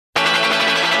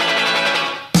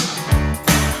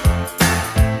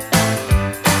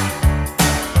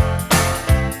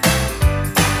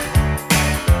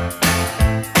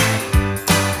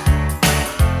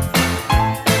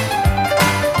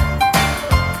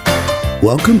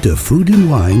Welcome to Food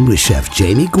and Wine with Chef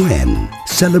Jamie Gwen.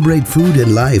 Celebrate food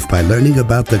and life by learning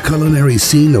about the culinary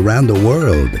scene around the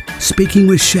world. Speaking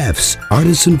with chefs,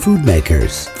 artisan food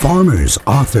makers, farmers,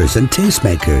 authors, and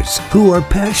tastemakers who are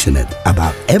passionate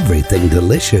about everything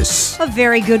delicious. A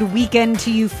very good weekend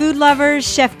to you food lovers.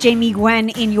 Chef Jamie Gwen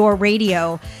in your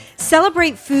radio.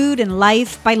 Celebrate food and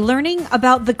life by learning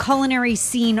about the culinary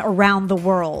scene around the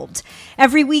world.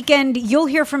 Every weekend, you'll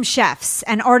hear from chefs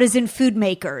and artisan food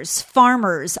makers,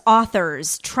 farmers,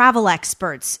 authors, travel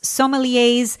experts,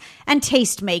 sommeliers, and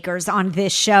tastemakers on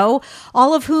this show,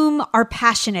 all of whom are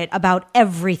passionate about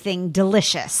everything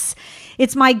delicious.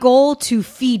 It's my goal to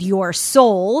feed your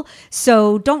soul,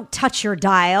 so don't touch your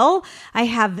dial. I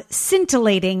have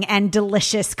scintillating and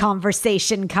delicious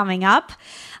conversation coming up.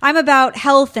 I'm about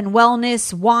health and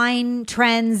wellness, wine,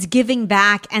 trends, giving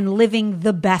back, and living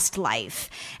the best life.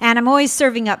 And I'm always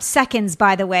serving up seconds,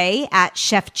 by the way, at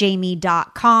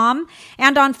chefjamie.com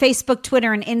and on Facebook,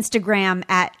 Twitter, and Instagram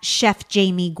at Chef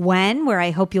Jamie Gwen, where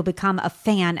I hope you'll become a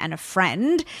fan and a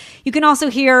friend. You can also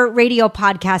hear radio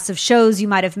podcasts of shows you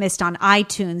might have missed on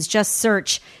iTunes. Just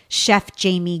search Chef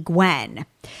Jamie Gwen.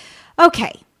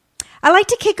 Okay. I like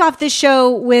to kick off this show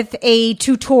with a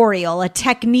tutorial, a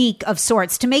technique of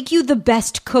sorts to make you the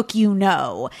best cook you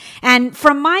know. And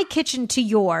from my kitchen to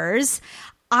yours,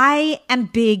 I am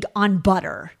big on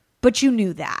butter, but you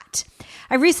knew that.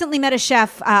 I recently met a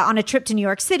chef on a trip to New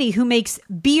York City who makes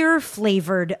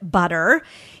beer-flavored butter.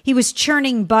 He was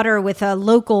churning butter with a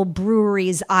local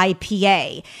brewery's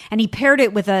IPA, and he paired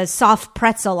it with a soft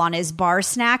pretzel on his bar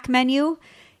snack menu.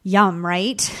 Yum,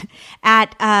 right?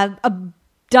 At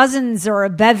dozens or a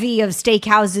bevy of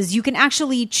steakhouses, you can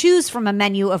actually choose from a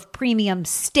menu of premium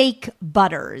steak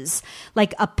butters,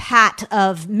 like a pat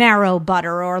of marrow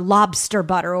butter or lobster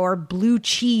butter or blue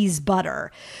cheese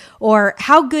butter. Or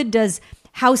how good does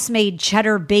house-made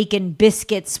cheddar bacon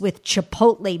biscuits with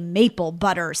chipotle maple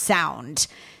butter sound?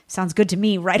 Sounds good to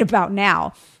me right about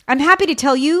now. I'm happy to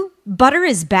tell you, butter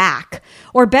is back.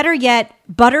 Or better yet,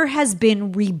 butter has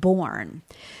been reborn.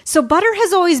 So butter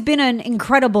has always been an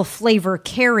incredible flavor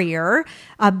carrier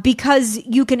because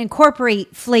you can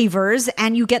incorporate flavors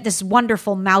and you get this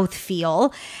wonderful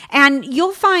mouthfeel. And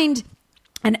you'll find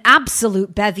an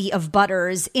absolute bevy of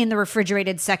butters in the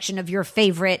refrigerated section of your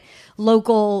favorite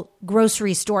local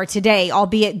grocery store today,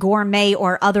 albeit gourmet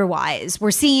or otherwise.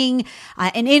 We're seeing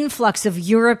an influx of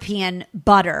European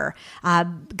butter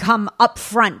come up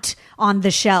front on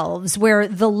the shelves, where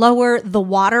the lower the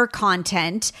water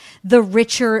content, the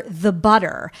richer the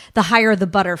butter. The higher the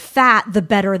butter fat, the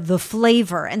better the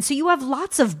flavor. And so you have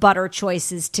lots of butter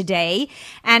choices today.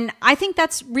 And I think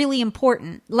that's really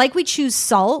important. Like we choose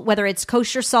salt, whether it's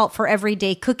kosher salt for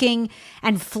everyday cooking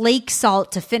and flake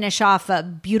salt to finish off a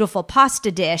beautiful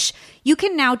pasta dish, you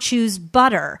can now choose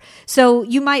butter. So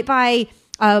you might buy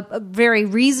a very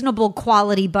reasonable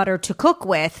quality butter to cook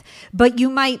with, but you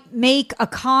might make a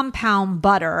compound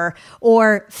butter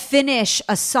or finish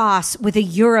a sauce with a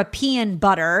European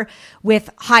butter with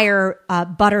higher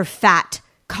butter fat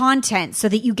content so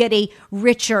that you get a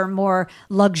richer, more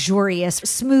luxurious,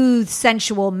 smooth,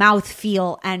 sensual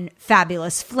mouthfeel and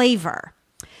fabulous flavor.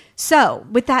 So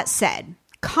with that said,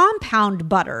 compound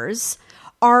butters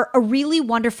are a really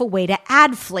wonderful way to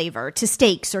add flavor to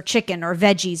steaks or chicken or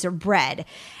veggies or bread.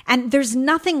 And there's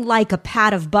nothing like a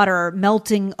pat of butter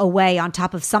melting away on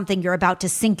top of something you're about to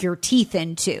sink your teeth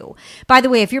into. By the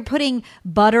way, if you're putting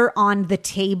butter on the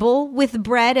table with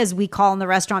bread, as we call in the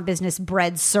restaurant business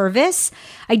bread service,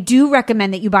 I do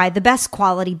recommend that you buy the best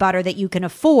quality butter that you can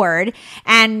afford.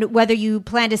 And whether you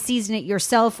plan to season it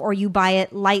yourself or you buy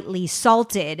it lightly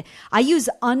salted, I use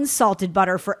unsalted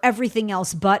butter for everything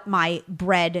else but my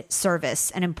bread service,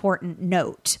 an important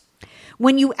note.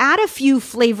 When you add a few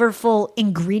flavorful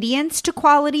ingredients to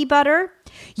quality butter,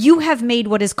 you have made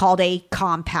what is called a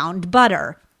compound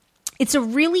butter. It's a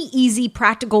really easy,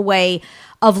 practical way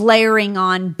of layering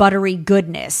on buttery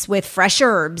goodness with fresh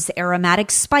herbs, aromatic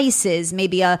spices,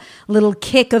 maybe a little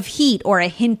kick of heat or a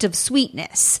hint of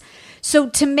sweetness. So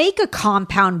to make a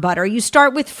compound butter, you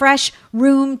start with fresh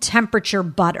room temperature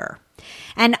butter.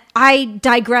 And I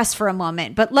digress for a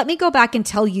moment, but let me go back and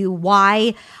tell you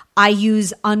why I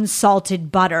use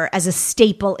unsalted butter as a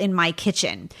staple in my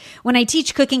kitchen. When I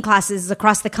teach cooking classes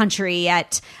across the country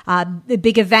at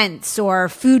big events or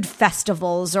food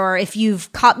festivals, or if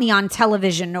you've caught me on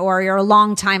television or you're a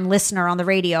longtime listener on the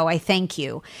radio, I thank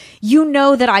you. You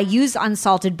know that I use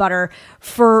unsalted butter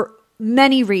for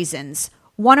many reasons,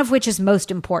 one of which is most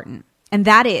important, and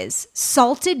that is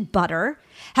salted butter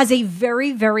has a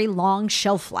very, very long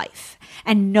shelf life,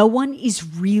 and no one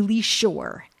is really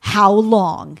sure how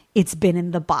long it's been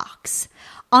in the box.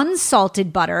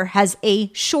 Unsalted butter has a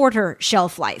shorter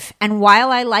shelf life. And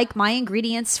while I like my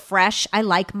ingredients fresh, I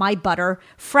like my butter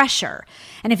fresher.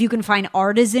 And if you can find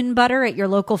artisan butter at your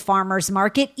local farmer's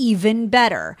market, even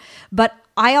better. But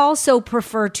I also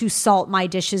prefer to salt my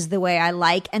dishes the way I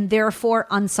like, and therefore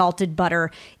unsalted butter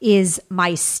is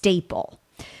my staple.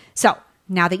 So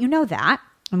now that you know that,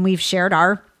 and we've shared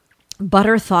our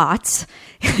butter thoughts,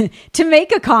 to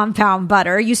make a compound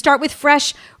butter, you start with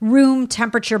fresh room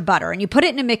temperature butter and you put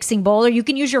it in a mixing bowl, or you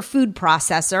can use your food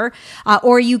processor,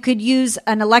 or you could use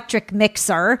an electric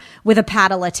mixer with a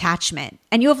paddle attachment.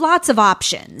 And you have lots of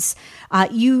options.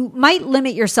 You might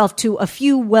limit yourself to a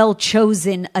few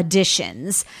well-chosen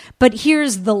additions, but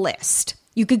here's the list.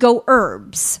 You could go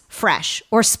herbs, fresh,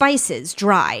 or spices,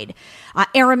 dried.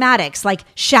 Aromatics like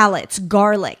shallots,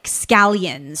 garlic,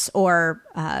 scallions, or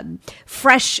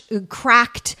fresh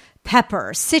cracked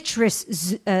pepper, citrus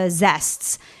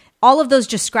zests. All of those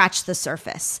just scratch the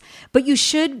surface. But you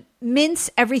should mince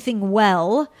everything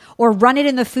well or run it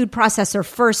in the food processor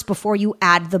first before you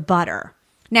add the butter.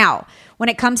 Now, when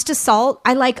it comes to salt,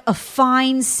 I like a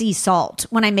fine sea salt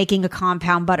when I'm making a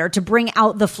compound butter to bring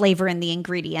out the flavor in the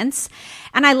ingredients.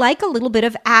 And I like a little bit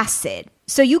of acid.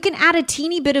 So you can add a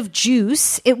teeny bit of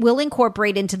juice. It will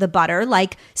incorporate into the butter,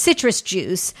 like citrus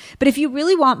juice. But if you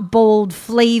really want bold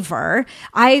flavor,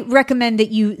 I recommend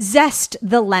that you zest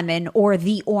the lemon or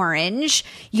the orange.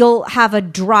 You'll have a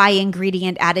dry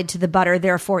ingredient added to the butter,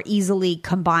 therefore easily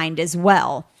combined as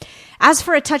well. As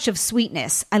for a touch of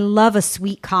sweetness, I love a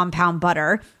sweet compound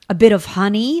butter, a bit of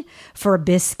honey for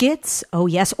biscuits, oh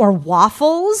yes, or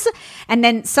waffles. And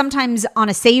then sometimes on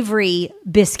a savory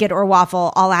biscuit or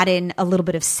waffle, I'll add in a little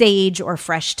bit of sage or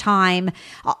fresh thyme.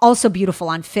 Also beautiful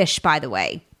on fish, by the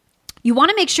way. You want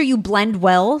to make sure you blend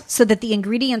well so that the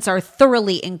ingredients are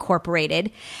thoroughly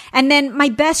incorporated. And then my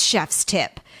best chef's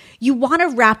tip. You want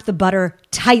to wrap the butter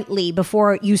tightly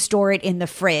before you store it in the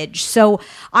fridge. So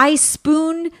I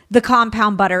spoon the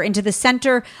compound butter into the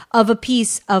center of a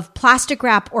piece of plastic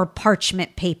wrap or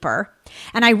parchment paper,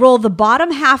 and I roll the bottom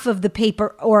half of the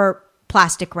paper or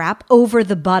plastic wrap over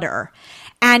the butter.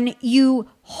 And you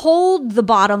hold the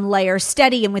bottom layer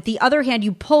steady, and with the other hand,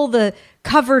 you pull the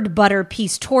covered butter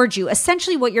piece towards you.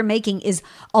 Essentially, what you're making is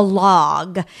a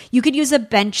log. You could use a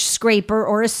bench scraper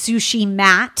or a sushi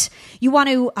mat. You want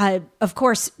to, of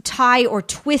course, tie or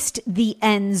twist the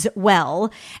ends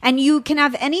well. And you can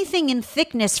have anything in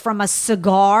thickness from a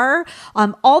cigar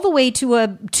all the way to a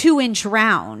 2-inch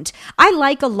round. I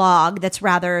like a log that's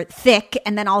rather thick,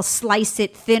 and then I'll slice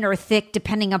it thin or thick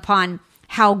depending upon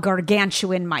how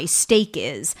gargantuan my steak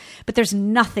is. But there's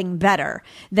nothing better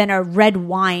than a red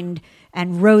wine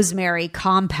and rosemary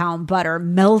compound butter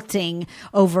melting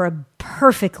over a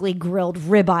perfectly grilled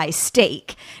ribeye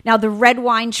steak. Now, the red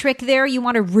wine trick there, you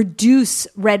want to reduce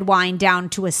red wine down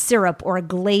to a syrup or a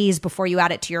glaze before you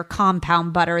add it to your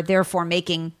compound butter, therefore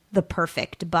making the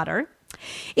perfect butter.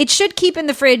 It should keep in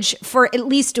the fridge for at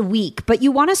least a week, but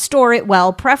you want to store it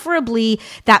well, preferably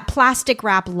that plastic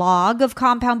wrap log of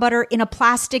compound butter in a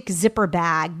plastic zipper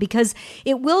bag, because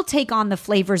it will take on the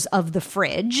flavors of the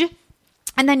fridge.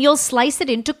 And then you'll slice it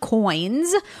into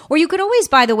coins, or you could always,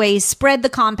 by the way, spread the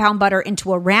compound butter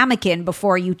into a ramekin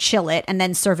before you chill it and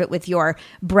then serve it with your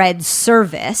bread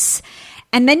service.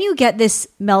 And then you get this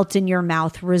melt in your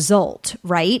mouth result,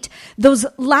 right? Those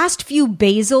last few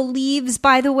basil leaves,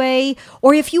 by the way,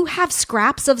 or if you have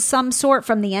scraps of some sort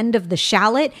from the end of the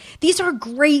shallot, these are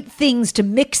great things to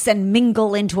mix and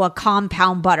mingle into a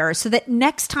compound butter so that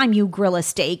next time you grill a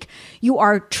steak, you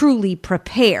are truly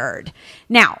prepared.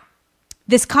 Now,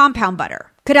 this compound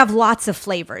butter could have lots of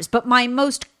flavors, but my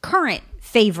most current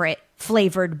favorite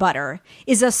flavored butter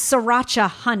is a sriracha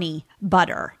honey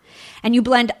butter. And you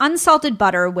blend unsalted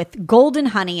butter with golden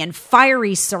honey and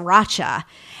fiery sriracha.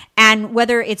 And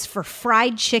whether it's for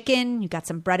fried chicken, you got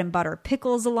some bread and butter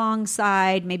pickles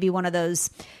alongside, maybe one of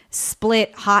those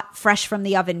split hot, fresh from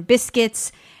the oven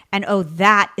biscuits. And oh,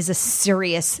 that is a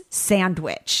serious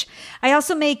sandwich. I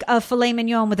also make a filet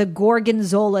mignon with a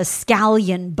gorgonzola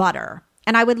scallion butter.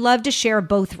 And I would love to share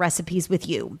both recipes with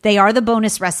you. They are the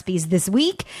bonus recipes this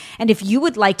week. And if you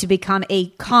would like to become a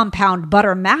compound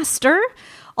butter master,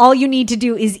 all you need to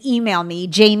do is email me,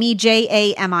 Jamie,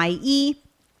 Jamie,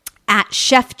 at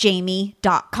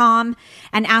chefjamie.com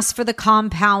and ask for the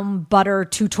compound butter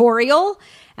tutorial.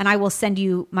 And I will send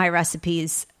you my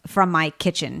recipes from my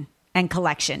kitchen and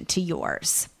collection to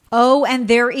yours. Oh, and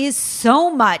there is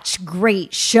so much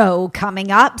great show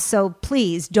coming up, so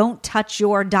please don't touch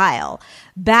your dial.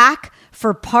 Back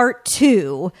for part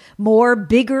 2, more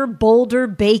bigger, bolder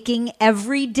baking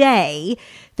every day.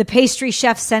 The pastry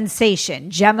chef sensation,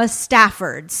 Gemma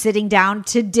Stafford, sitting down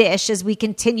to dish as we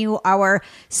continue our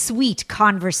sweet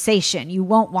conversation. You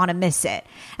won't want to miss it.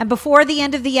 And before the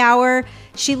end of the hour,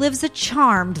 she lives a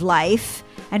charmed life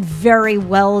and very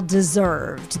well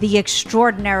deserved. The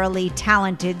extraordinarily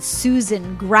talented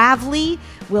Susan Gravely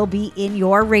will be in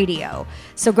your radio.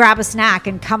 So grab a snack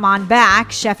and come on back.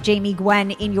 Chef Jamie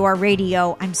Gwen in your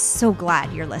radio. I'm so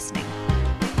glad you're listening.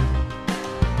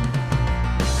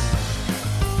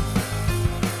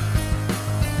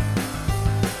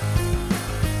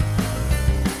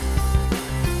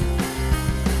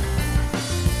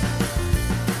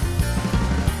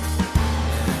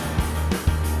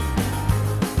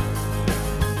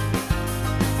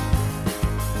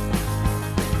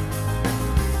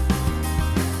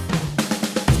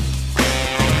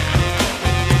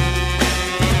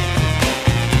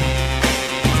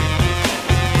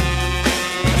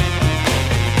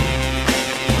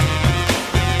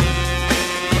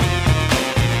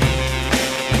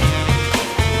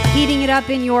 Up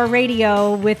in your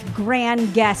radio with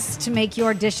grand guests to make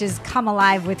your dishes come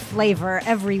alive with flavor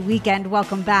every weekend.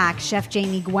 Welcome back, Chef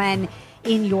Jamie Gwen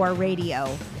in your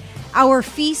radio. Our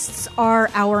feasts are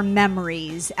our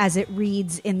memories, as it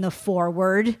reads in the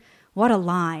foreword. What a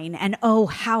line, and oh,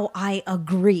 how I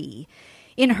agree.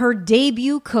 In her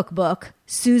debut cookbook,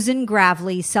 Susan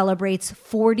Gravely celebrates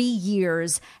 40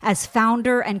 years as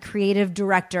founder and creative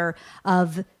director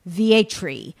of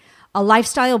VIETRI, a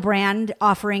lifestyle brand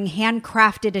offering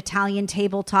handcrafted Italian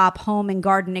tabletop, home, and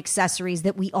garden accessories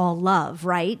that we all love,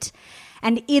 right?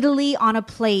 And Italy on a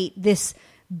Plate, this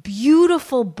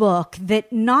beautiful book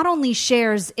that not only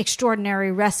shares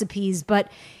extraordinary recipes,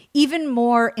 but even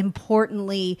more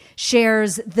importantly,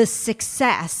 shares the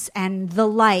success and the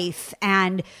life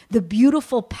and the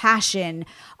beautiful passion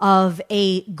of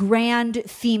a grand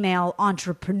female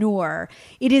entrepreneur.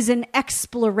 It is an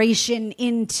exploration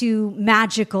into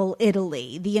magical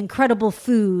Italy, the incredible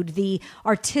food, the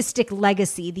artistic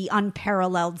legacy, the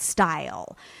unparalleled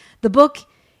style. The book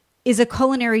is a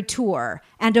culinary tour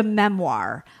and a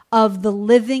memoir of the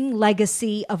living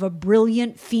legacy of a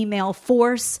brilliant female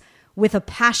force with a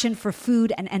passion for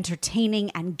food and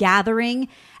entertaining and gathering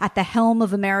at the helm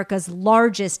of America's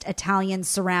largest Italian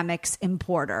ceramics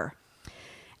importer.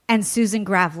 And Susan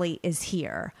Gravely is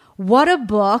here. What a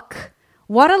book.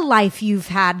 What a life you've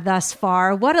had thus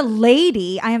far. What a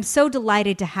lady. I am so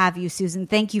delighted to have you, Susan.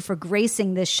 Thank you for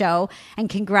gracing this show, and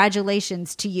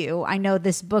congratulations to you. I know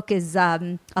this book is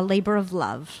a labor of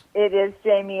love. It is,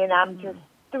 Jamie, and I'm just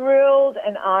thrilled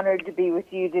and honored to be with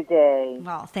you today.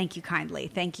 Well, thank you kindly.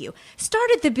 Thank you.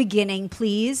 Start at the beginning,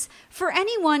 please. For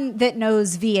anyone that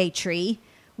knows VIETRI,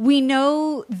 we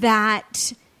know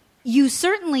that you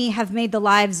certainly have made the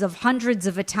lives of hundreds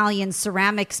of Italian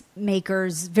ceramics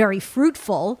makers very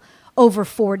fruitful over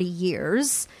 40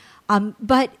 years.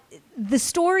 But the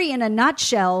story in a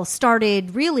nutshell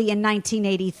started really in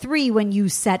 1983 when you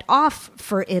set off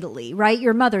for Italy, right?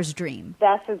 Your mother's dream.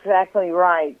 That's exactly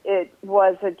right. It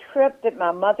was a trip that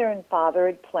my mother and father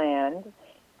had planned,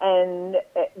 and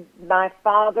my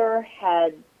father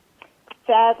had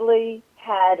sadly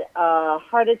had a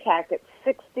heart attack at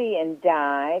 60 and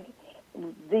died.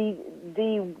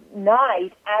 The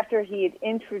night after he had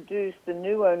introduced the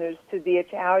new owners to the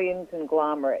Italian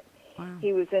conglomerate. Wow.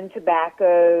 He was in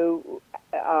tobacco.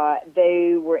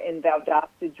 They were in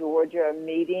Valdosta, Georgia,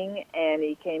 meeting, and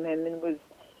he came in and was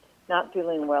not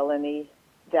feeling well, and he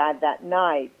died that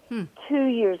night. 2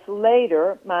 years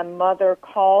later, my mother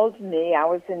called me. I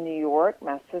was in New York.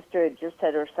 My sister had just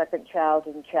had her second child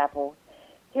in Chapel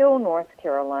Hill, North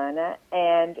Carolina,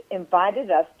 and invited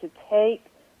us to take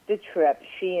the trip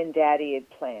she and Daddy had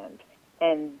planned.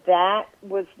 And that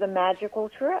was the magical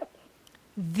trip.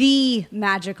 The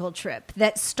magical trip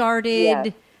that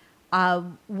started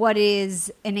what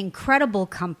is an incredible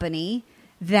company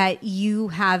that you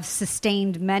have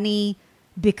sustained many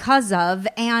because of,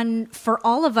 and for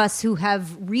all of us who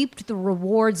have reaped the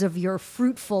rewards of your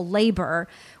fruitful labor,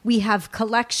 we have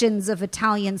collections of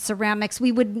Italian ceramics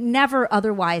we would never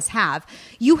otherwise have.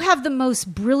 You have the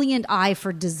most brilliant eye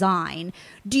for design.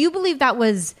 Do you believe that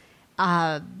was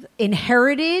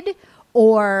inherited,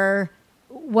 or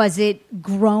was it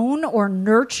grown or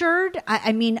nurtured?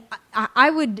 I mean, I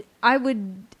would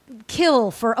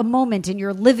kill for a moment in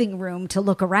your living room to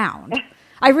look around.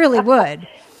 I really would.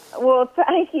 Well,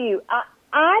 thank you.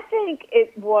 I think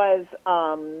it was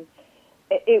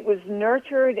it was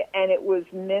nurtured and it was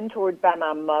mentored by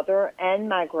my mother and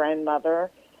my grandmother.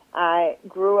 I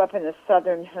grew up in a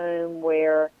Southern home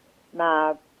where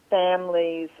my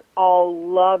families all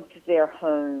loved their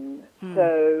home.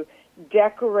 So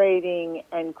decorating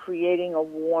and creating a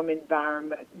warm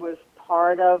environment was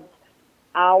part of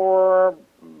our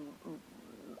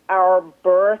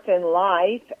birth and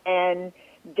life, and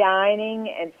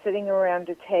dining and sitting around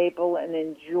a table and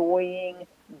enjoying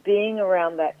being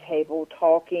around that table,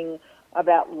 talking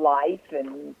about life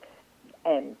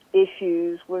and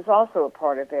issues was also a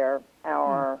part of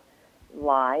our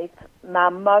life. My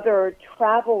mother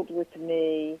traveled with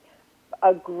me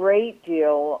a great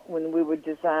deal when we were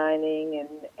designing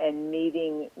and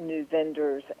meeting new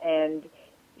vendors, and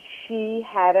she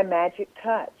had a magic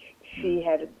touch. She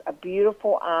had a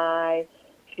beautiful eye.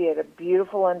 She had a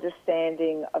beautiful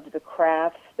understanding of the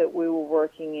crafts that we were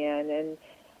working in, and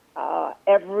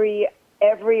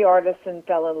every artisan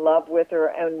fell in love with her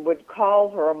and would call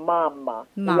her mama,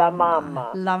 la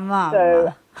mama. La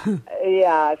mama. So,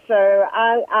 yeah, so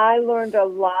I learned a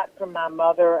lot from my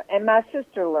mother, and my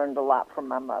sister learned a lot from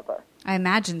my mother. I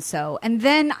imagine so. And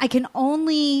then I can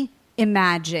only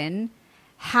imagine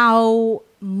how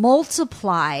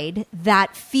multiplied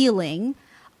that feeling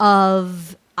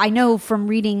of, I know from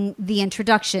reading the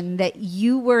introduction that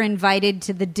you were invited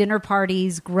to the dinner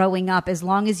parties growing up as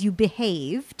long as you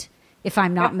behaved, if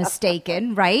I'm not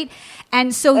mistaken, right?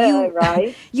 And so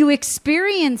right. you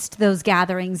experienced those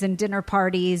gatherings and dinner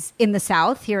parties in the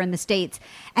South, here in the States,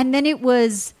 and then it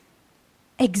was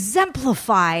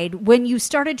exemplified when you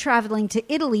started traveling to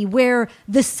Italy, where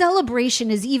the celebration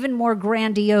is even more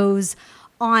grandiose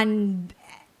on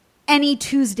any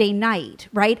Tuesday night,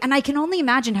 right? And I can only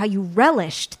imagine how you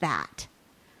relished that.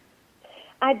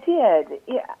 I did.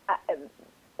 Yeah,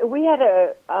 we had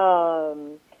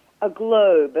a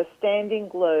globe, a standing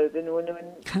globe, and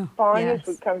when foreigners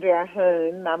would come to our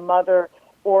home, my mother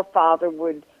or father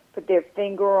would put their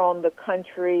finger on the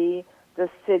country, the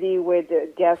city where the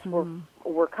guests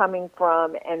were coming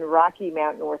from, and Rocky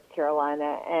Mount, North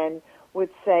Carolina, and would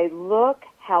say, "Look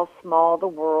how small the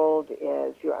world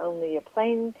is. You're only a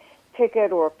plane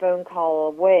ticket or a phone call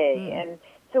away." And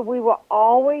so we were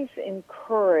always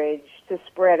encouraged to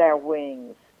spread our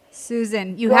wings.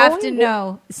 Susan, you have to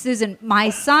know, Susan, my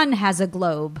son has a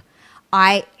globe.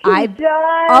 He does?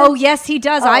 Oh, yes, he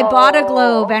does. I bought a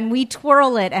globe and we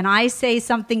twirl it, and I say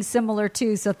something similar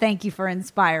too. So thank you for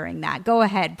inspiring that. Go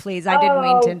ahead, please. I didn't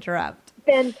mean to interrupt.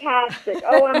 Fantastic.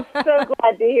 Oh, I'm so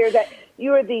glad to hear that.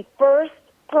 You are the first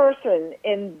person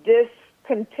in this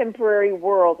contemporary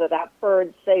world that I've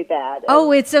heard say that.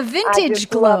 Oh, it's a vintage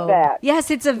globe. Love that. Yes,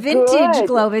 it's a vintage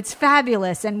globe. It's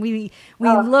fabulous, and we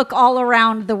look all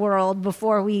around the world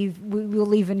before we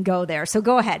will even go there. So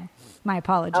go ahead. My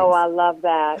apologies. Oh, I love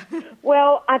that.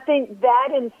 Well, I think that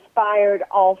inspired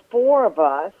all four of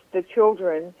us, the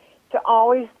children, to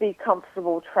always be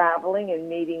comfortable traveling and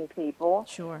meeting people.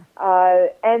 Sure.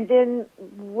 And then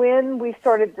when we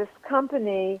started this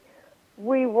company,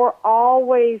 we were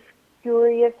always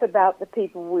curious about the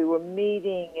people we were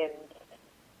meeting and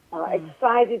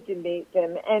excited to meet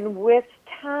them. And with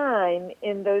time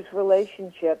in those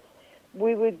relationships,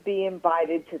 we would be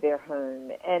invited to their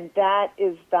home. And that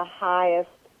is the highest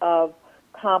of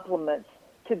compliments,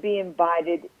 to be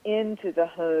invited into the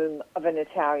home of an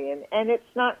Italian. And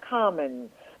it's not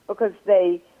common because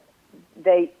they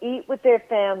eat with their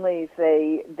families.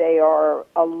 They are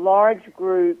a large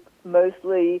group,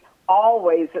 mostly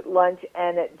always at lunch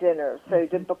and at dinner. So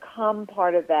to become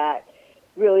part of that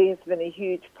really has been a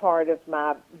huge part of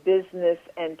my business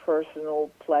and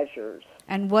personal pleasures.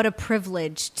 And what a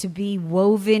privilege to be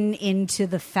woven into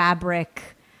the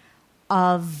fabric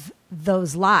of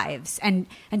those lives and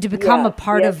to become a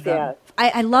part of them.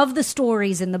 Yes. I love the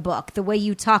stories in the book, the way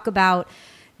you talk about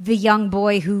the young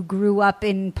boy who grew up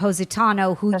in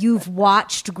Positano, who you've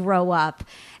watched grow up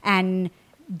and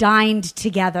dined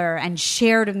together and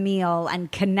shared a meal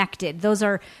and connected. Those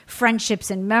are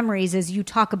friendships and memories, as you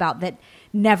talk about, that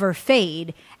never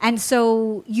fade. And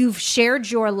so you've shared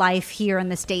your life here in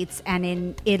the States and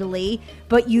in Italy,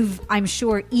 but you've, I'm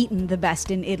sure, eaten the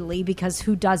best in Italy, because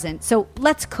who doesn't? So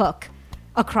let's cook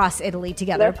across Italy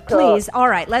together. Please. All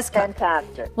right, let's cook.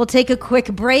 Fantastic. We'll take a quick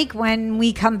break. When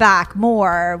we come back,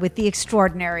 more with the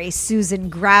extraordinary Susan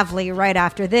Gravely right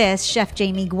after this. Chef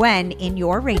Jamie Gwen in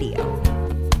your radio.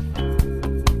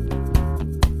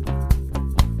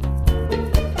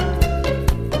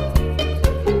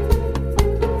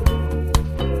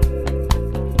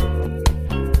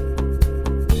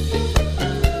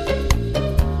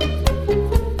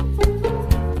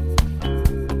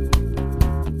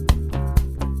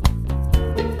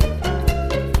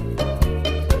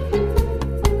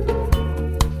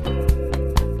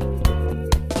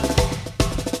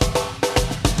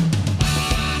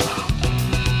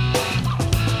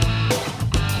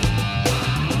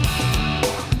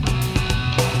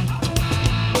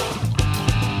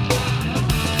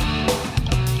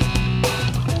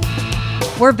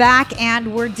 We're back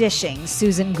and we're dishing.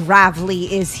 Susan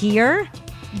Gravely is here.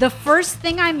 The first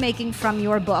thing I'm making from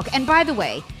your book, and by the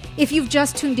way, if you've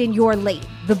just tuned in, you're late.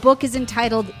 The book is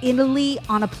entitled Italy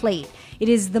on a Plate. It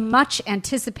is the much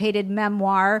anticipated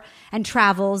memoir and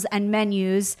travels and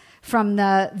menus from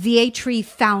the VIETRI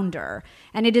founder.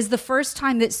 And it is the first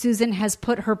time that Susan has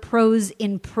put her prose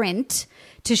in print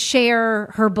to share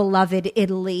her beloved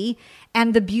Italy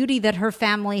and the beauty that her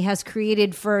family has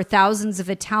created for thousands of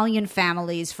Italian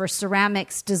families, for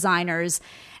ceramics designers,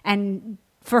 and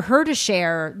for her to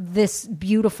share this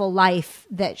beautiful life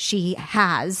that she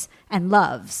has and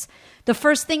loves. The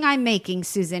first thing I'm making,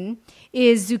 Susan,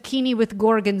 is zucchini with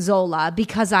gorgonzola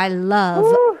because I love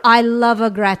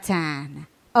a gratin.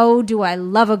 Oh, do I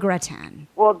love a gratin.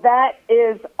 Well, that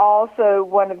is also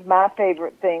one of my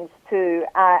favorite things, too.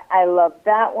 I love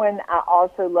that one. I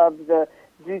also love the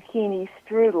zucchini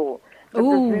strudel. But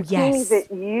Ooh, the zucchini yes.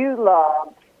 that you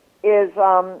love is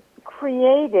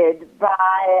created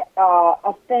by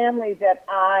a family that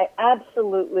I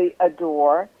absolutely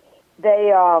adore.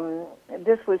 They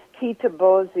this was Tita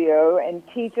Bozio, and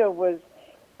Tita was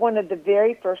one of the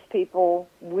very first people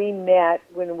we met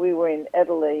when we were in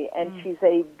Italy, and she's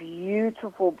a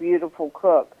beautiful, beautiful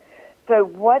cook. So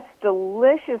what's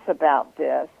delicious about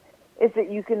this is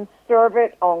that you can serve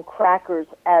it on crackers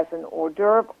as an hors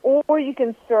d'oeuvre, or you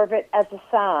can serve it as a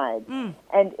side.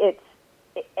 And it's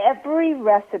every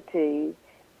recipe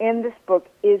in this book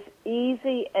is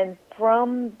easy and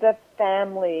from the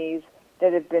families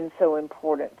that have been so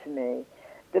important to me.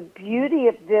 The beauty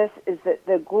of this is that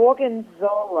the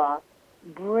gorgonzola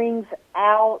brings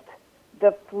out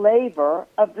the flavor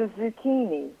of the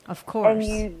zucchini. Of course. And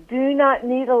you do not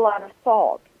need a lot of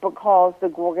salt because the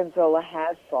gorgonzola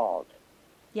has salt.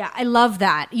 Yeah, I love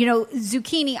that. You know,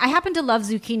 zucchini, I happen to love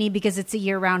zucchini because it's a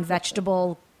year-round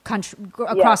vegetable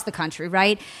across the country,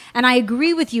 right? And I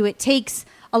agree with you, it takes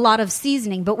a lot of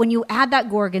seasoning, but when you add that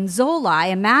gorgonzola, I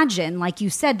imagine, like you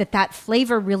said, that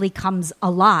flavor really comes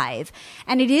alive.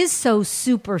 And it is so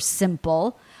super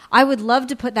simple. I would love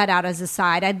to put that out as a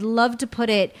side. I'd love to put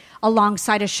it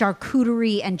alongside a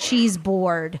charcuterie and cheese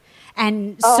board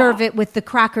and serve it with the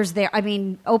crackers there. I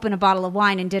mean, open a bottle of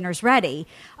wine and dinner's ready.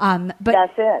 But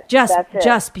that's it.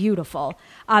 Just beautiful.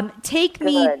 Take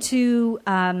me to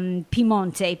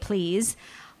Piemonte, please.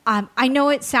 I know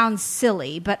it sounds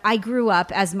silly, but I grew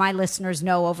up, as my listeners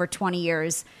know, over 20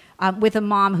 years with a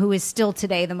mom who is still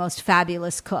today the most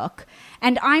fabulous cook.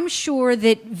 And I'm sure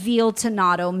that veal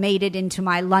tonnato made it into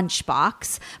my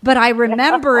lunchbox, but I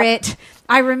remember it.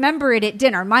 I remember it at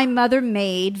dinner. My mother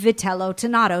made vitello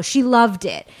tonnato. She loved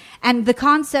it. And the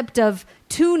concept of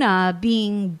tuna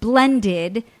being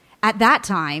blended at that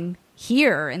time,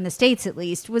 here in the States at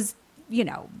least, was,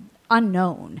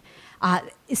 unknown.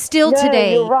 Still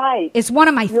today, you're right. It's one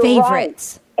of my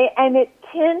favorites. Right. And it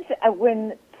tends,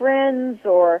 when friends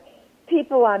or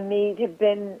people I meet have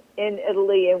been in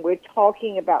Italy and we're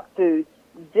talking about food,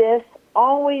 this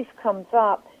always comes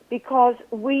up because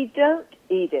we don't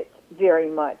eat it very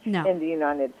much in the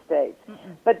United States.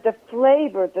 But the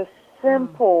flavor, the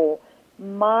simple,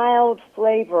 mild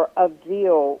flavor of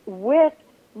veal with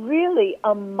really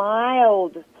a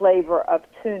mild flavor of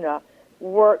tuna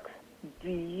works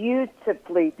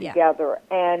beautifully together.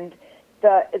 And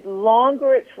the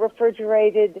rather it's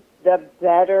refrigerated, the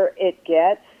better it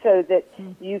gets, so that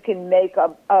you can make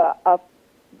a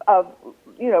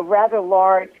rather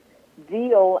large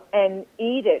veal and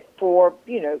eat it for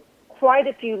quite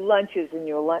a few lunches in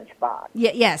your lunchbox.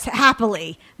 Yes,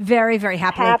 happily, very, very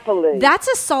happily. Happily. That's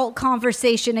a salt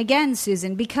conversation again,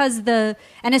 Susan, because and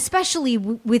especially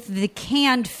with the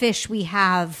canned fish we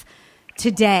have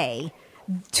today.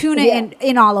 Tuna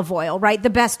in olive oil, right? The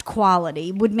best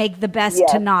quality would make the best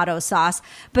tonnato sauce.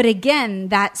 But again,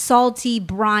 that salty,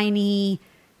 briny,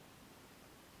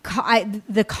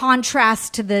 the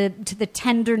contrast to the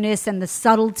tenderness and the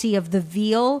subtlety of the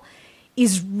veal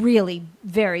is really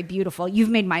very beautiful. You've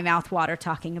made my mouth water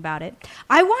talking about it.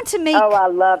 I want to make... Oh, I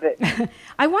love it.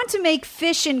 I want to make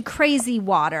fish in crazy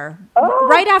water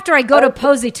right after I go to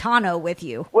Positano with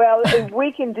you. Well,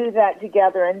 we can do that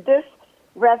together. And this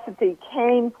recipe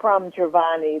came from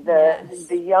Giovanni,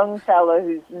 the young fellow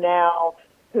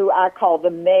who I call the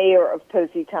mayor of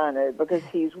Positano, because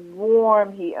he's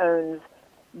warm. He owns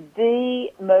the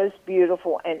most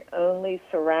beautiful and only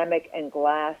ceramic and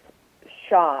glass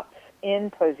shops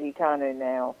in Positano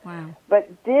now. Wow. But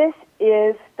this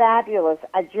is fabulous.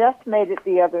 I just made it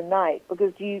the other night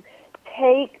because you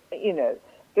take,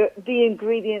 the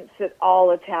ingredients that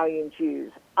all Italians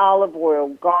use: olive oil,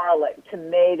 garlic,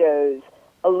 tomatoes,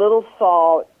 a little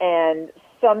salt, and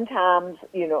sometimes,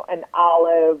 an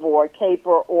olive or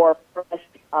caper or fresh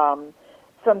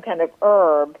some kind of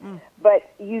herb.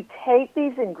 But you take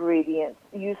these ingredients,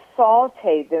 you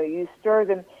saute them, you stir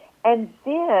them, and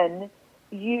then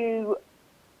you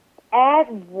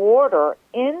add water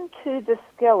into the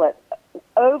skillet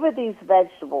over these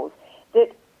vegetables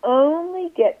that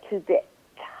only get to the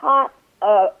top,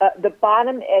 the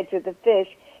bottom edge of the fish,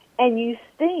 and you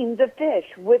steam the fish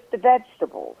with the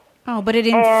vegetables. Oh, but it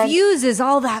infuses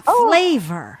all that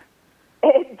flavor.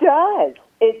 It does.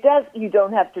 It does. You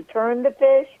don't have to turn the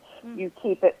fish. You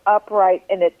keep it upright,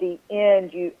 and at the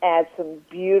end, you add some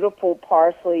beautiful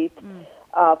parsley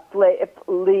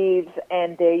leaves,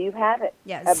 and there you have it.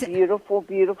 Yes. A beautiful,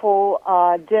 beautiful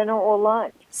dinner or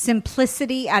lunch.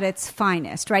 Simplicity at its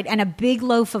finest, right? And a big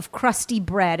loaf of crusty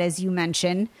bread, as you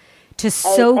mentioned, to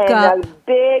soak up. And a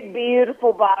big,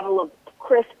 beautiful bottle of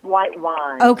crisp white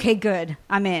wine. Okay, good.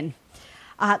 I'm in.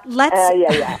 Let's.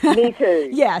 Yeah. Me too.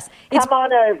 Yes. Come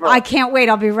on over. I can't wait.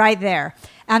 I'll be right there.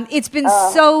 It's been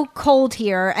so cold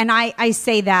here, and I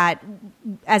say that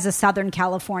as a Southern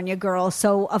California girl,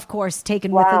 so of course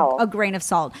taken with a grain of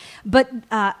salt. But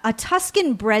a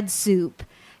Tuscan bread soup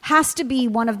has to be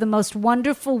one of the most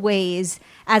wonderful ways,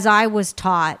 as I was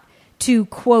taught, to,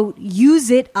 quote,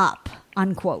 use it up,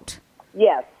 unquote.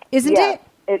 Yes. Isn't it?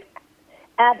 It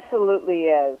absolutely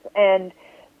is. And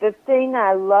the thing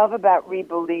I love about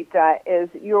Ribollita is,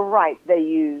 you're right, they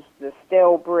use the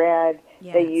stale bread,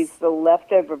 they use the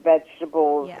leftover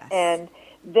vegetables, and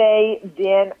they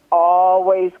then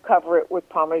always cover it with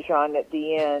Parmesan at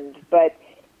the end. But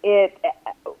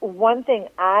one thing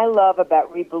I love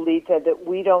about Ribollita that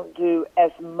we don't do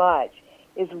as much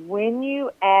is when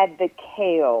you add the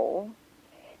kale,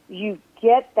 you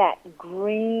get that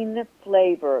green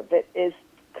flavor that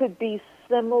could be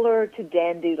similar to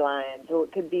dandelions, or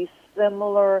it could be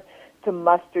similar to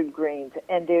mustard greens.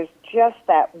 And there's just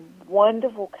that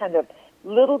wonderful kind of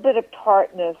little bit of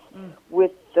tartness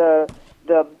with the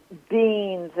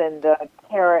beans and the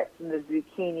carrots and the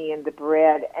zucchini and the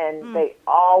bread. And they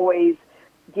always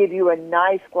give you a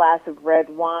nice glass of red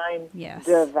wine. Yes.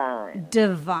 Divine.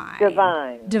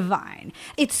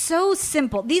 It's so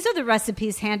simple. These are the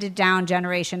recipes handed down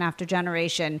generation after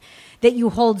generation that you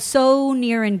hold so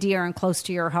near and dear and close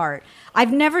to your heart.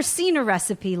 I've never seen a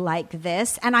recipe like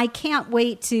this, and I can't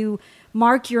wait to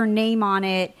mark your name on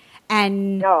it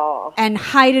and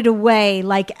hide it away,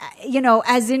 like,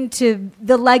 as into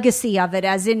the legacy of it,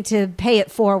 as into pay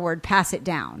it forward, pass it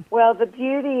down. Well, the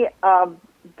beauty of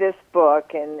this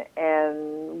book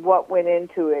and what went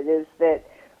into it is that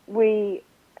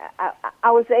I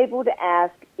was able to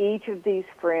ask each of these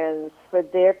friends for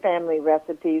their family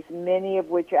recipes, many of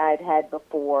which I'd had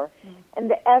before. And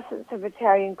the essence of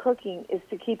Italian cooking is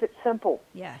to keep it simple.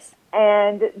 Yes.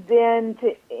 And then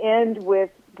to end with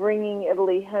bringing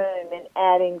Italy home and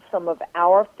adding some of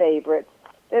our favorites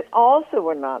that also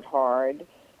were not hard,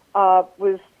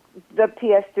 was the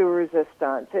pièce de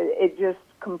résistance. It just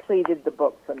completed the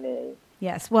book for me.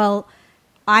 Yes. Well,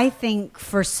 I think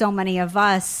for so many of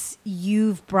us,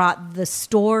 you've brought the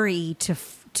story to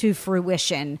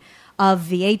fruition of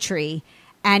VIETRI,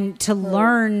 and to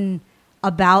learn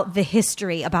about the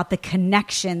history, about the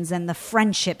connections and the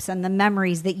friendships and the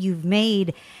memories that you've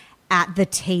made at the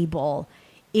table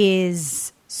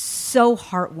is so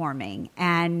heartwarming.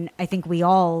 And I think we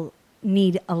all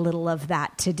need a little of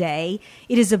that today.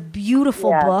 It is a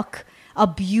beautiful book, a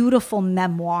beautiful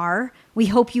memoir. We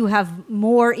hope you have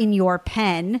more in your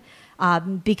pen,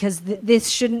 because this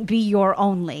shouldn't be your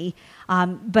only.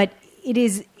 But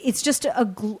it's just a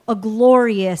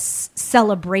glorious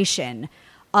celebration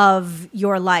of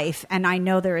your life. And I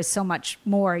know there is so much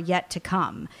more yet to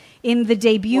come. In the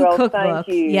debut cookbook,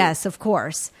 yes, of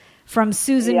course, from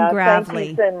Susan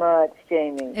Gravely. Thank you so much,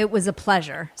 Jamie. It was a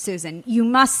pleasure, Susan. You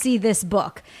must see this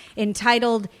book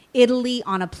entitled Italy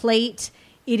on a Plate.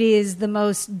 It is the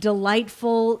most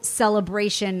delightful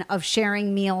celebration of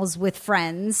sharing meals with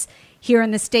friends here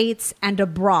in the States and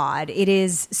abroad. It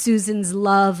is Susan's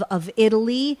love of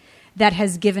Italy that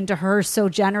has given to her so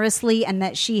generously, and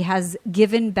that she has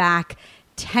given back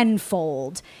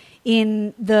tenfold.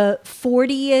 In the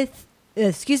 40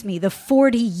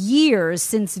 years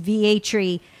since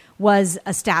VIETRI was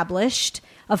established,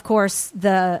 of course,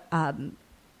 the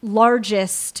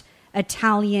largest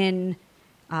Italian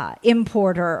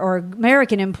importer or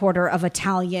American importer of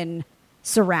Italian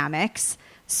ceramics,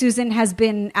 Susan has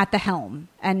been at the helm,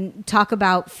 and talk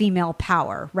about female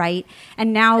power, right?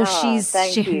 And now she's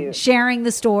sharing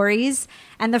the stories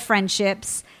and the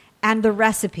friendships and the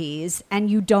recipes,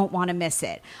 and you don't want to miss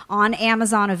it. On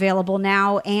Amazon, available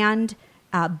now, and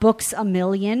Books A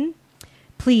Million.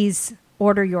 Please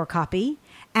order your copy.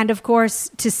 And of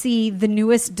course, to see the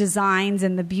newest designs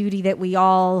and the beauty that we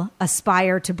all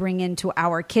aspire to bring into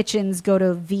our kitchens, go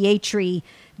to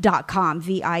VIETRI.com,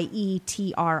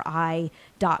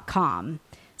 VIETRI.com.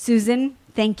 Susan,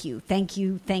 thank you.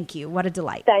 What a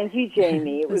delight. Thank you,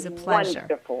 Jamie. It was a pleasure.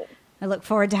 Wonderful. I look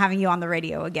forward to having you on the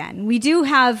radio again. We do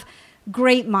have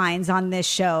great minds on this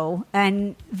show,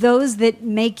 and those that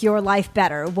make your life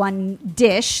better, one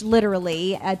dish,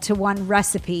 literally, to one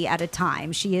recipe at a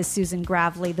time. She is Susan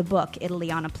Gravely, the book,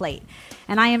 Italy on a Plate.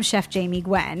 And I am Chef Jamie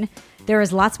Gwen. There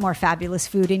is lots more fabulous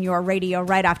food in your radio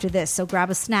right after this, so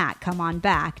grab a snack, come on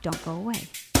back, don't go away.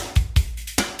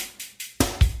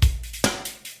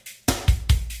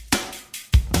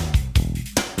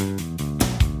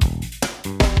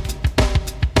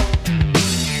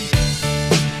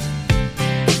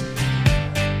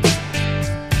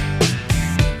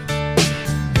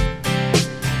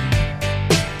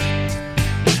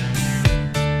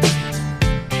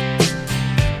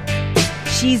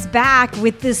 She's back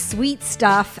with the sweet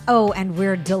stuff. Oh, and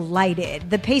we're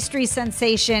delighted. The pastry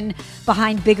sensation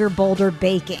behind Bigger Bolder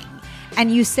Baking.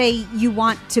 And you say you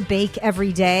want to bake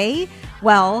every day?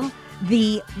 Well,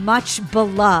 the much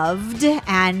beloved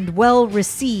and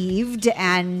well-received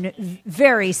and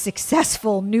very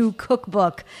successful new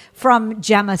cookbook from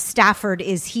Gemma Stafford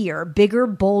is here, Bigger,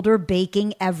 Bolder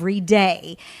Baking Every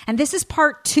Day. And this is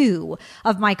part 2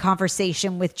 of my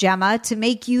conversation with Gemma to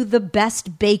make you the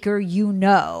best baker you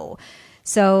know.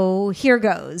 So here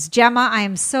goes. Gemma, I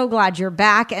am so glad you're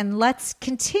back, and let's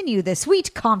continue this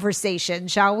sweet conversation,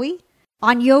 shall we?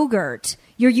 On yogurt,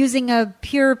 you're using a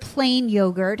pure plain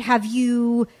yogurt. Have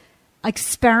you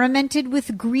experimented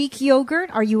with Greek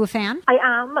yogurt? Are you a fan? I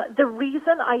am. The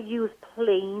reason I use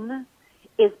plain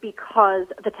is because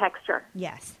the texture.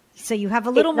 Yes. So you have a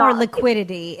little more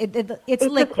liquidity. It's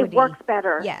liquidy. It works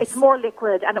better. Yes. It's more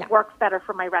liquid, and it works better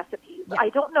for my recipes. Yeah. I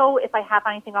don't know if I have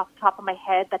anything off the top of my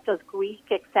head that does Greek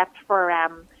except for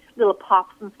little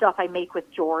pops and stuff I make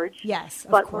with George. Yes,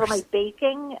 of but course. for my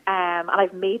baking, and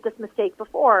I've made this mistake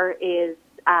before, is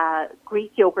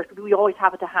Greek yogurt. We always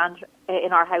have it to hand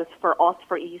in our house for us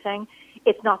for eating.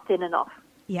 It's not thin enough.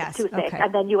 Yes, It's too thick, okay.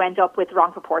 and then you end up with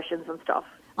wrong proportions and stuff.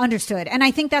 Understood. And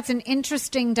I think that's an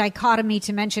interesting dichotomy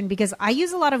to mention because I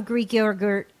use a lot of Greek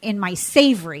yogurt in my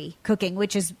savory cooking,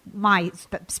 which is my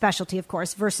specialty, of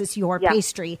course, versus your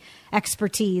pastry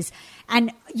expertise.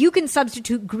 And you can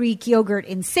substitute Greek yogurt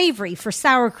in savory for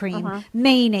sour cream,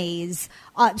 mayonnaise,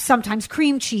 sometimes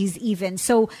cream cheese even.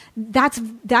 So that's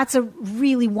a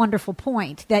really wonderful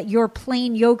point that your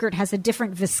plain yogurt has a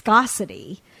different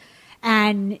viscosity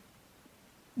and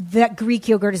that Greek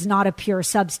yogurt is not a pure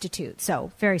substitute.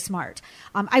 So very smart.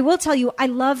 I will tell you, I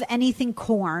love anything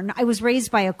corn. I was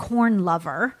raised by a corn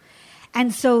lover.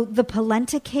 And so the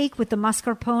polenta cake with the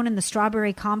mascarpone and the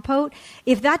strawberry compote,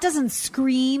 if that doesn't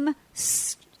scream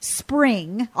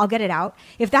spring, I'll get it out.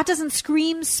 If that doesn't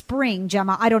scream spring,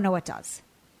 Gemma, I don't know what does.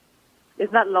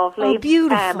 Isn't that lovely? Oh,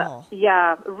 beautiful.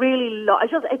 Yeah, really.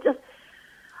 It's just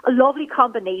a lovely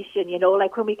combination, you know,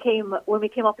 like when we came up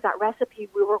with that recipe,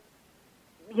 we were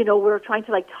trying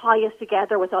to tie us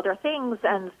together with other things,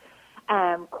 and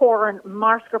corn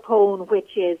mascarpone,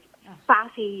 which is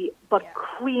fatty but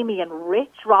creamy and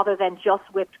rich rather than just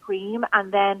whipped cream,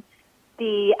 and then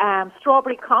the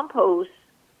strawberry compote.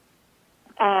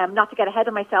 Not to get ahead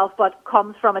of myself, but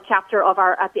comes from a chapter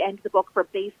at the end of the book for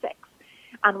basics.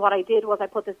 And what I did was I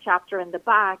put this chapter in the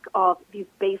back of these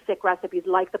basic recipes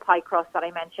like the pie crust that I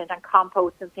mentioned and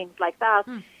compotes and things like that.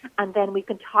 And then we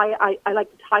can I like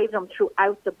to tie them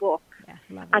throughout the book.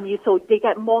 Yeah, and so they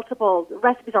get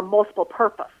recipes are multiple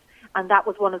purpose. And that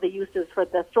was one of the uses for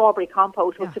the strawberry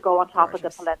compote was to go on top of the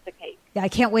polenta cake. Yeah, I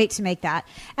can't wait to make that.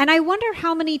 And I wonder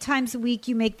how many times a week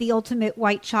you make the ultimate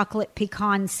white chocolate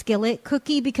pecan skillet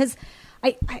cookie, because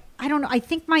I don't know. I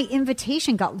think my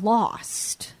invitation got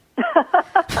lost.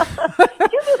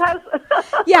 Susan's house.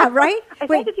 Yeah, right? I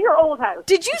sent it to your old house.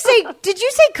 Did you say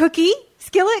cookie?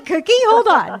 Skillet cookie? Hold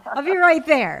on. I'll be right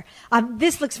there.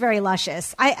 This looks very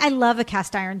luscious. I love a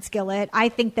cast iron skillet. I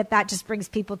think that just brings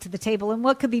people to the table. And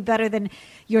what could be better than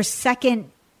your second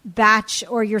batch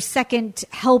or your second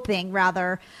helping,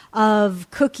 rather, of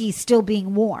cookies still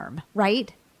being warm,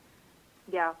 right?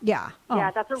 Yeah. Yeah. Oh,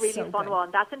 yeah, that's a really so fun good.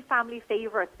 one. That's in Family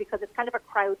Favorites because it's kind of a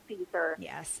crowd pleaser.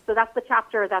 Yes. So that's the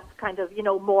chapter that's kind of,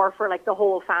 more for the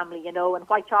whole family, and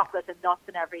white chocolate and nuts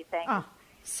and everything. Oh,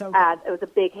 so good. And it was a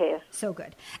big hit. So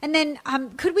good. And then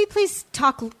could we please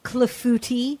talk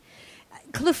clafouti?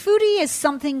 Clafouti is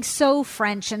something so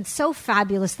French and so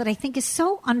fabulous that I think is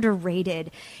so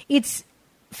underrated. It's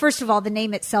first of all, the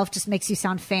name itself just makes you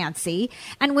sound fancy.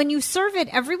 And when you serve it,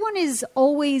 everyone is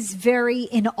always very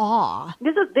in awe.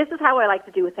 This is how I like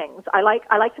to do things. I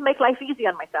like to make life easy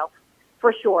on myself,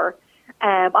 for sure.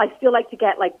 I still like to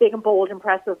get like big and bold,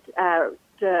 impressive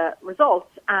results.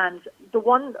 And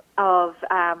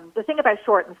the thing about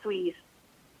short and sweet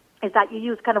is that you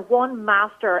use kind of one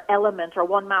master element or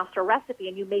one master recipe,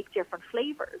 and you make different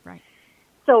flavors. Right.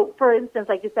 So, for instance,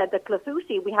 like you said, the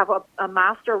clafouti, we have a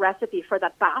master recipe for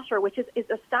that batter, which is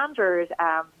a standard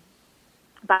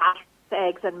batter,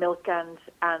 eggs and milk and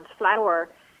flour.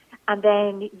 And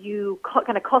then you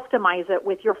kind of customize it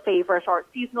with your favorite or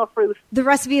seasonal fruit. The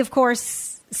recipe, of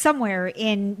course, somewhere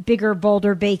in Bigger,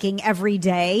 Bolder Baking every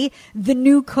day. The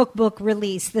new cookbook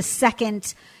release, the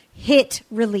second hit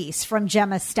release from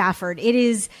Gemma Stafford. It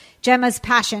is Gemma's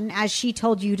passion, as she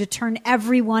told you, to turn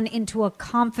everyone into a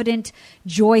confident,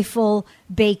 joyful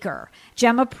baker.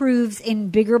 Gemma proves in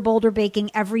Bigger, Bolder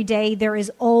Baking every day there is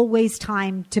always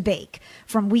time to bake.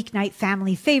 From weeknight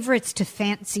family favorites to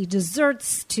fancy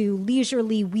desserts to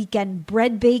leisurely weekend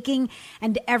bread baking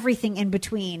and everything in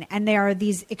between. And there are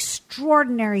these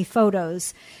extraordinary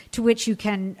photos to which you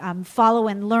can follow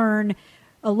and learn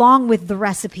along with the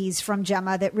recipes from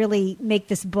Gemma that really make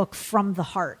this book from the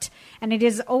heart. And it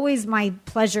is always my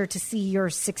pleasure to see your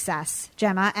success,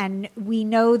 Gemma. And we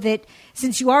know that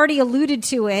since you already alluded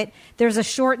to it, there's a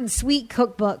short and sweet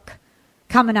cookbook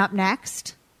coming up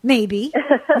next. Maybe,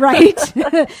 right?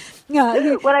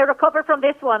 When I recover from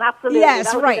this one, absolutely.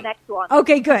 Yes, that right. Be the next one.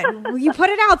 Okay, good. You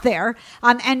put it out there.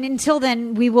 And until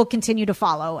then, we will continue to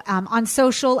follow on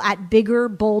social at Bigger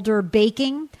Bolder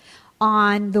Baking.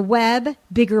 On the web,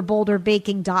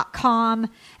 biggerbolderbaking.com,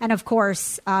 and of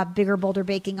course, Bigger Bolder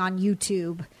Baking on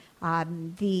YouTube,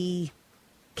 the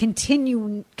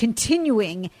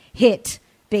continuing hit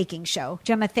baking show.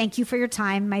 Gemma, thank you for your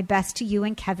time. My best to you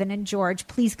and Kevin and George.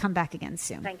 Please come back again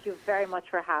soon. Thank you very much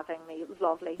for having me. It was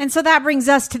lovely. And so that brings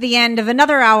us to the end of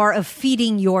another hour of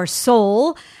Feeding Your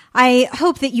Soul. I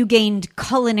hope that you gained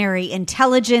culinary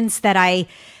intelligence, that I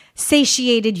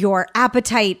satiated your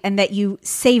appetite, and that you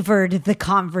savored the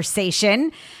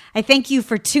conversation. I thank you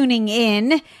for tuning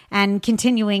in and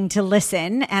continuing to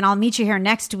listen, and I'll meet you here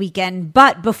next weekend.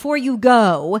 But before you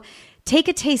go, take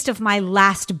a taste of my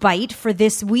last bite for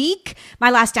this week, my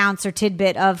last ounce or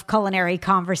tidbit of culinary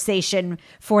conversation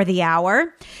for the hour.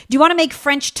 Do you want to make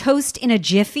French toast in a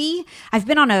jiffy? I've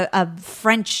been on a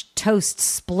French toast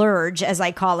splurge, as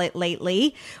I call it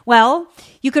lately. Well,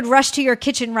 you could rush to your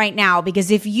kitchen right now, because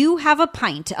if you have a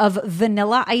pint of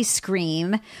vanilla ice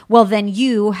cream, well, then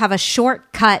you have a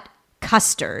shortcut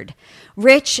custard.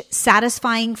 Rich,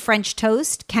 satisfying French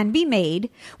toast can be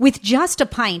made with just a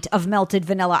pint of melted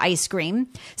vanilla ice cream,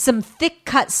 some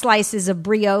thick-cut slices of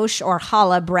brioche or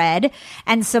challah bread,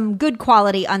 and some good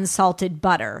quality unsalted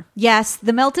butter. Yes,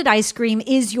 the melted ice cream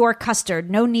is your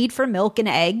custard. No need for milk and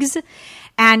eggs.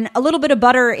 And a little bit of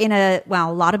butter a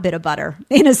lot of bit of butter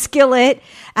in a skillet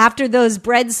after those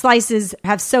bread slices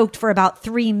have soaked for about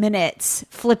 3 minutes,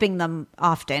 flipping them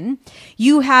often.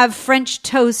 You have French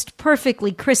toast,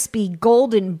 perfectly crispy,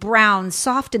 golden brown,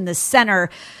 soft in the center,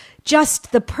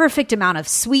 just the perfect amount of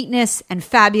sweetness and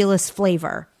fabulous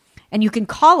flavor. And you can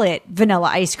call it vanilla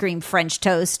ice cream French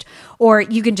toast, or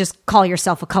you can just call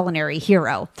yourself a culinary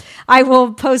hero. I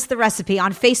will post the recipe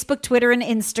on Facebook, Twitter, and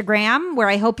Instagram, where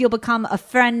I hope you'll become a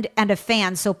friend and a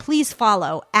fan. So please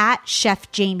follow at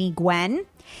Chef Jamie Gwen.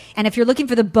 And if you're looking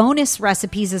for the bonus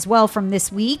recipes as well from this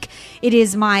week, it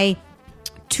is my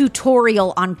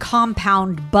tutorial on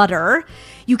compound butter.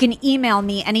 You can email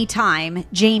me anytime,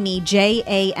 Jamie,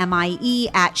 Jamie,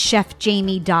 at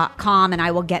chefjamie.com, and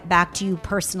I will get back to you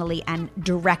personally and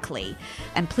directly.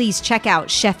 And please check out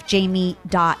chefjamie.com.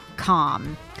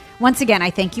 Once again, I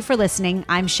thank you for listening.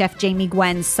 I'm Chef Jamie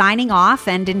Gwen signing off,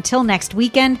 and until next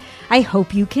weekend, I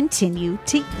hope you continue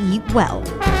to eat well.